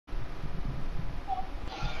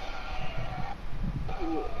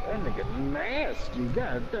nasty.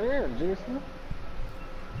 God damn, Jason.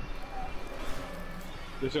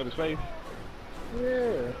 Just show his face?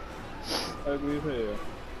 Yeah. Ugly as hell.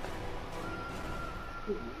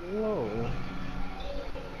 Whoa.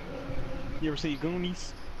 You ever see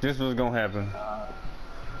Goonies? This was gonna happen.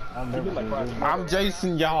 I've never like seen Roger this. Moore. I'm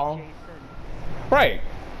Jason, y'all. Right.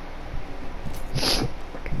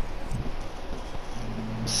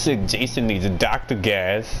 Sick Jason needs a doctor,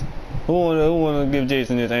 guys. Who wanna give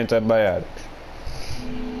Jason his antibiotics?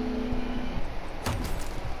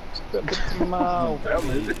 Mouth.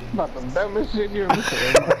 It's about the dumbest shit you ever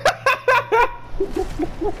said.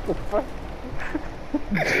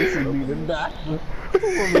 Jason need a doctor.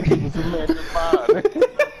 Who wanna give us some antibiotics?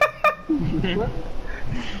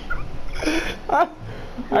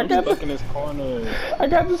 I got stuck in this corner. I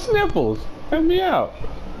got the sniffles. Help me out.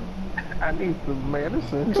 I need some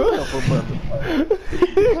medicine. Shut up, brother.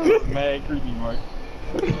 Mad creepy, Mark.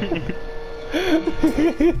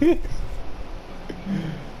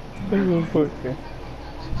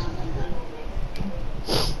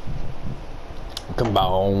 Come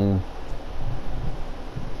on.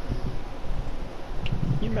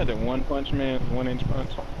 You met that One Punch Man, 1 inch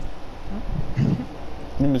punch.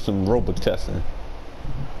 Give me some Robitussin.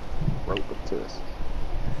 Robitussin.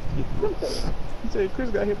 He said Chris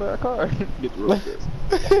got hit by a car. Get the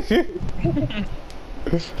Robitussin.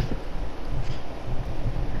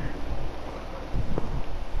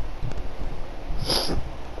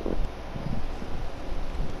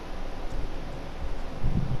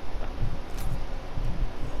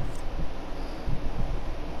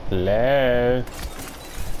 Hello.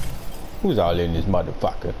 Who's all in this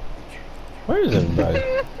motherfucker? Where is everybody?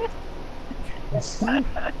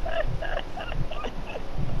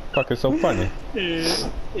 Fuck, it's so funny.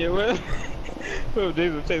 Yeah, well,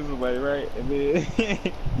 Jason chased somebody, right? And then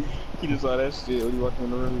he just saw that shit when he walked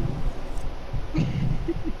in the room.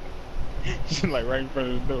 Just like right in front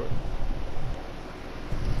of the door.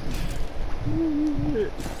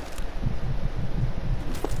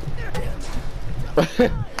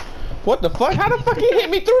 What the fuck? How the fuck he hit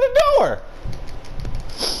me through the door?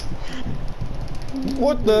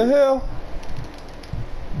 What the hell?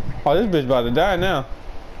 Oh, this bitch about to die now.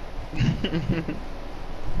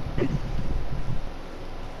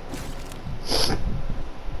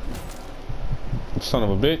 Son of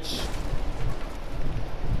a bitch.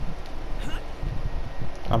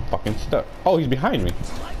 I'm fucking stuck. Oh, he's behind me.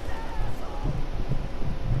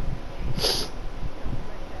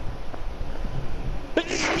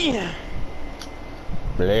 Yeah.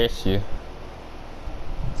 Bless you.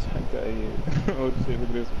 Okay, yeah. Oh shit, look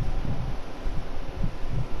at this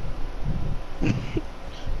one.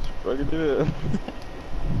 Fucking it up.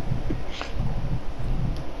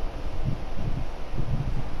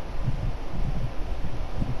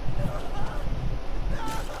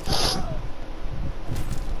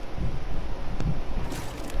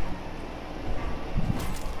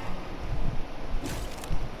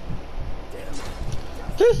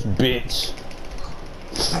 This bitch.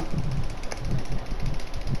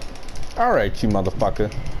 Alright, you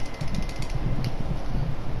motherfucker.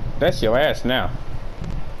 That's your ass now.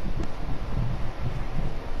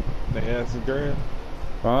 The ass is girl.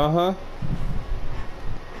 Uh-huh.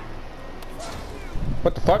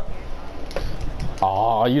 What the fuck?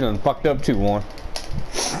 Aw, you done fucked up too, Warren.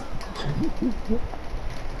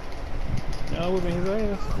 Y'all whipping his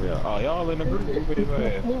ass? Yeah. Oh, y'all in the group whipping his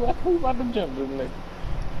ass. We about to jump this nigga.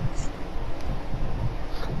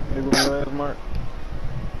 Nigga with your ass, Mark.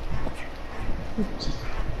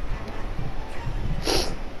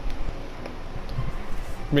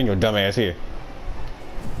 Bring your dumb ass here.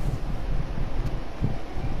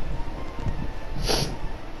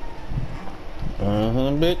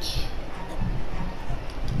 Uh-huh, bitch.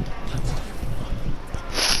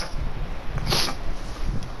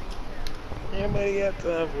 Anybody got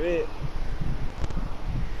time for it?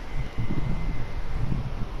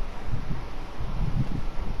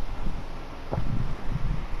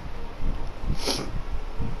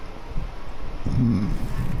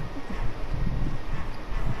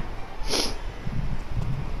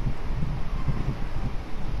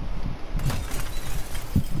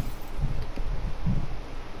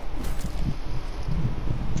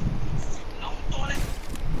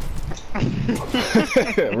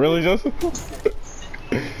 Really, Joseph?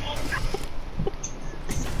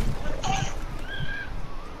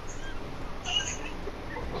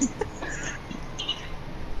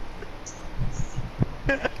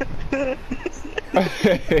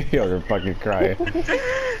 You're fucking crying.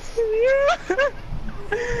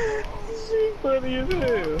 She's funny as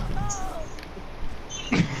hell.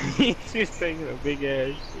 He's just taking a big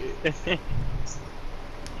ass shit.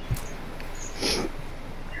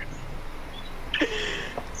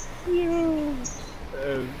 Yo,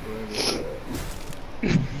 that's funny.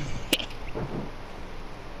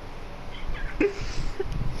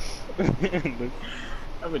 Look,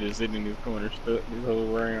 I've been just sitting in this corner stuck this whole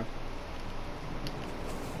round.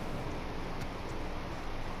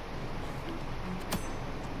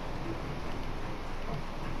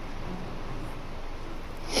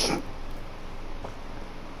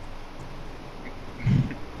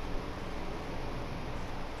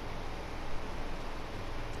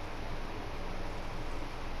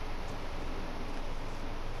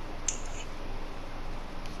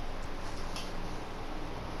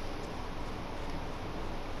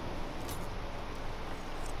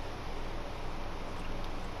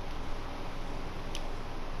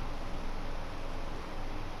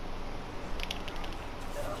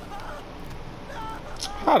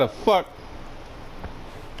 How the fuck?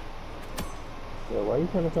 Yeah, why you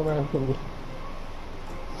trying to come around to me?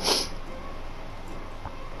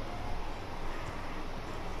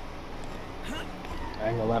 I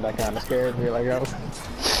ain't gonna lie, that kind of scared me. Like,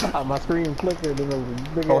 my screen flickered and there was a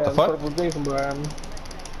big What the ass fuck? purple Jason behind me.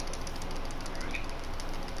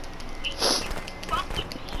 Fucking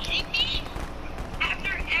kidding me?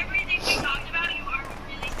 After everything we talked about, you are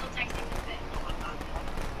really still texting this bitch.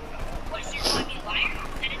 What, so you're calling me a liar?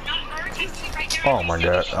 That is not her texting me right there. Oh my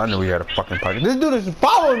god, I knew he had a fucking pocket. This dude is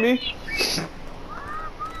following me!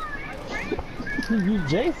 You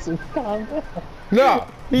Jason, calm down. No,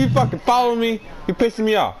 he fucking following me. He pissing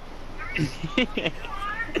me off.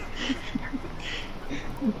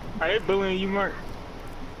 Are they bullying you, Mark?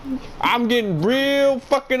 I'm getting real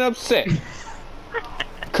fucking upset.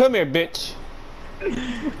 Come here, bitch.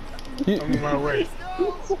 I'm on my way.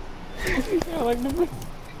 You sound like the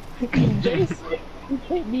Jason. You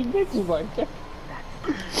can't be bitches like that.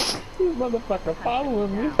 This motherfucker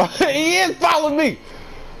following me. He is following me.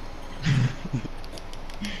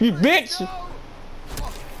 You bitch.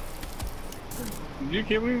 Did you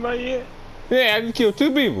kill anybody yet? Yeah, I just killed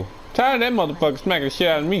 2 people. Tired of that motherfucker smacking the shit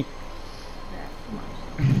out of me.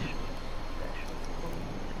 I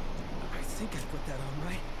think I put that on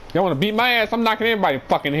right. Y'all wanna beat my ass? I'm knocking everybody's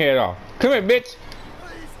fucking head off. Come here, bitch.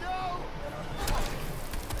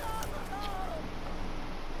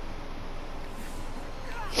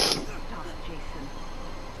 Stop, Jason.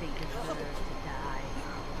 They deserve to die.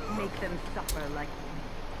 Make them suffer like me.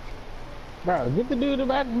 Bro, get the dude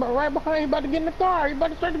right behind you, about to get in the car. You about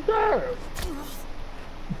to start the car.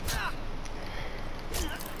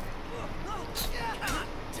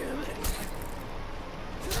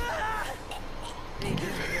 They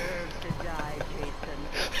deserve to die, Jason.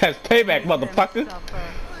 That's payback, Make them motherfucker. suffer.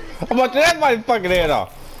 I'm about to that everybody's fucking head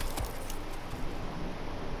off.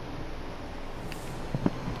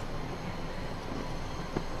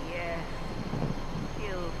 Yes.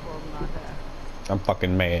 Kill for mother. I'm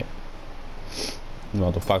fucking mad.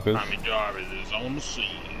 Motherfuckers. Tommy Jarvis is on the scene.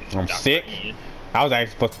 I'm Dr. sick. Ian. I was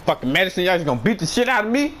asking for some fucking medicine. Y'all just gonna beat the shit out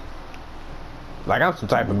of me? Like I'm some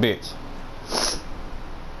type of bitch.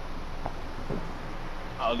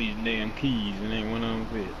 All these damn keys and ain't one of them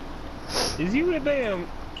fit. Is you a damn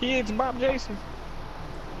kid's Bob Jason?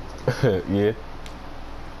 Yeah.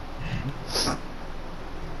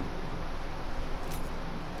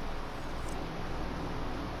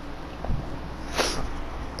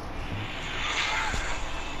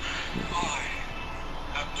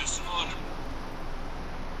 I'm dishonored.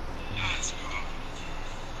 That's all.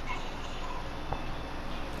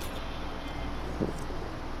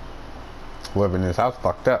 Whoever in this house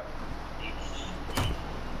fucked up.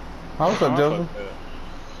 Oh, what's up, Joseph?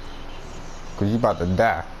 Cause you about to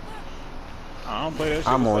die. I don't play that shit.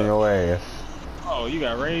 I'm What's on up? your ass. Oh, you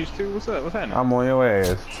got rage too? What's up? What's happening? I'm on your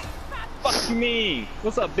ass. Fuck you mean?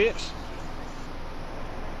 What's up, bitch?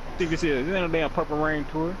 Think this is? This ain't no damn Purple Rain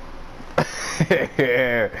tour.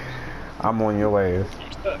 I'm on your ass.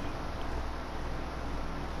 I'm stuck.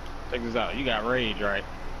 Check this out. You got rage, right?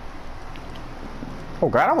 Oh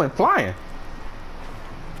god, I went flying.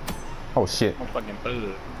 Oh shit. I'm fucking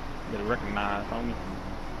thug. Better recognize, homie.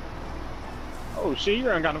 Oh shit, you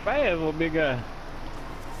done got a fast, little big guy.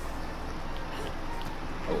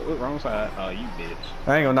 Oh, wrong side. Oh, you bitch.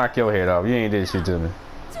 I ain't gonna knock your head off. You ain't did shit to me.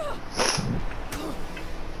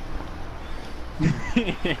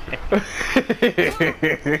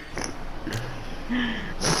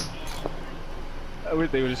 I wish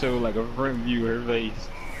they would have showed like a front view of her face.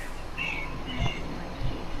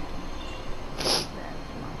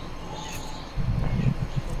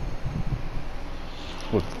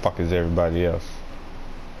 What the fuck is everybody else?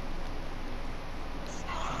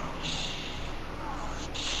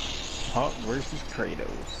 Hulk versus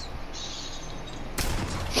Kratos.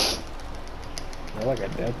 Like a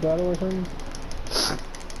death battle or something?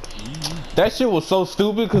 That shit was so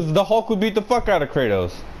stupid because the Hulk would beat the fuck out of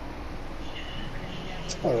Kratos.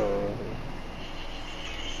 No.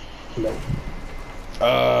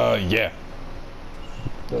 Yeah.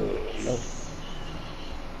 No.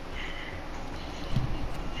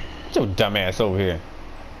 Get your dumb ass over here.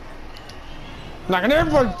 Knocking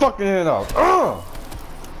everybody's fucking head off.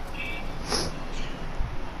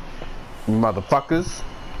 Motherfuckers.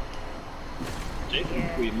 Jason,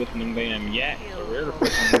 quit lifting them damn yaks or whatever the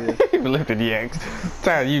fuck it is. You lifted yaks.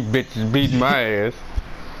 Tired of you bitches beating my ass.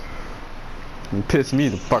 You piss me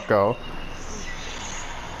the fuck off.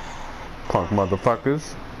 Punk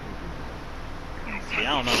motherfuckers. See, I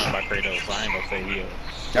don't know nothing about Kratos, so I ain't gonna say he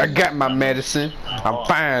is. I got my medicine. I'm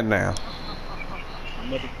fine now.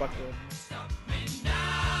 Motherfucker.